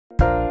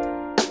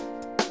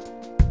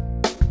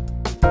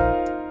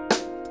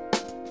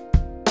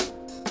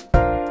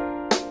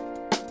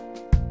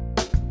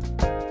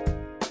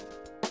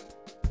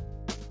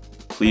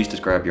Please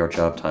describe your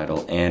job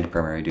title and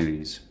primary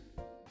duties.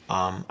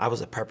 I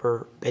was a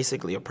prepper.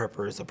 Basically, a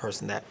prepper is a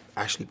person that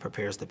actually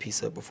prepares the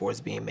pizza before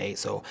it's being made.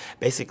 So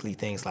basically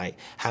things like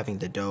having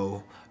the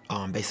dough,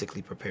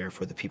 basically prepare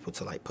for the people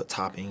to like put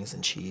toppings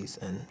and cheese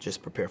and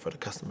just prepare for the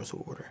customers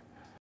who order.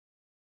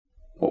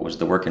 What was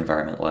the work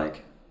environment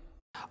like?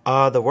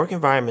 The work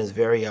environment is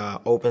very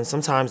open.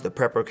 Sometimes the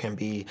prepper can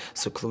be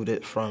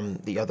secluded from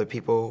the other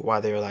people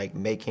while they're like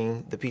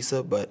making the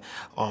pizza, but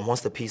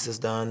once the pizza's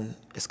done,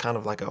 it's kind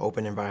of like an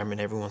open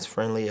environment. Everyone's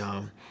friendly.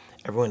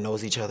 Everyone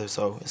knows each other,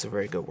 so it's a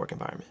very good work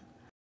environment.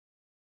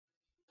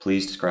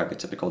 Please describe a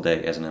typical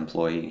day as an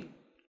employee.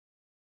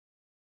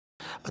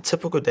 A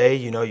typical day,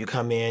 you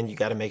come in, you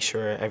got to make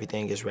sure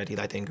everything is ready,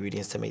 like the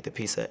ingredients to make the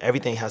pizza.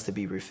 Everything has to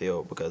be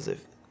refilled because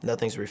if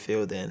nothing's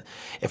refilled, then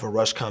if a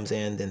rush comes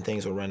in, then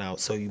things will run out.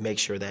 So you make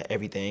sure that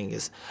everything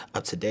is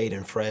up to date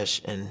and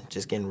fresh and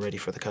just getting ready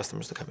for the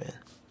customers to come in.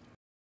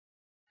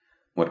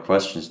 What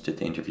questions did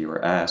the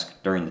interviewer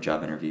ask during the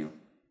job interview?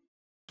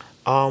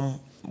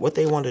 What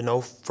they want to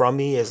know from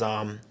me is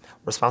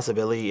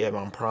responsibility, if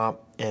I'm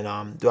prompt,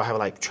 and do I have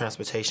like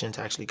transportation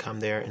to actually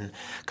come there, and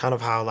kind of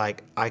how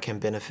like I can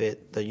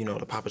benefit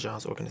the Papa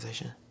John's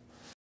organization.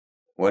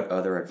 What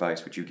other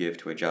advice would you give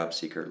to a job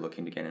seeker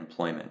looking to get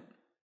employment?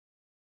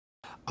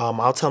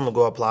 I'll tell them to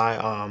go apply.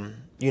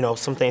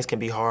 Some things can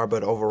be hard,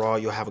 but overall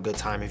you'll have a good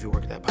time if you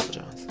work at Papa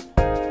John's.